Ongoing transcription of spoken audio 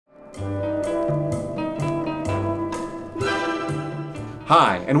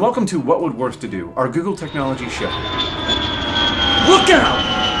Hi, and welcome to What Would Wursta Do, our Google Technology show. Look out!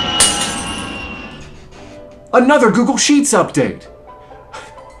 Another Google Sheets update!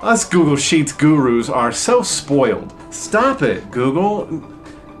 Us Google Sheets gurus are so spoiled. Stop it, Google.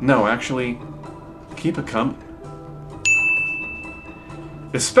 No, actually, keep it coming.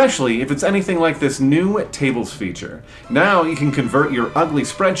 Especially if it's anything like this new Tables feature. Now you can convert your ugly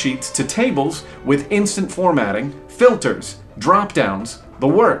spreadsheets to tables with instant formatting, filters, drop-downs, the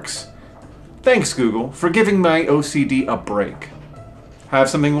works. Thanks, Google, for giving my OCD a break. Have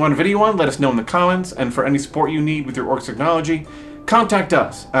something you want a video on? Let us know in the comments, and for any support you need with your org's technology, contact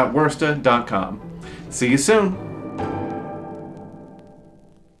us at Wursta.com. See you soon!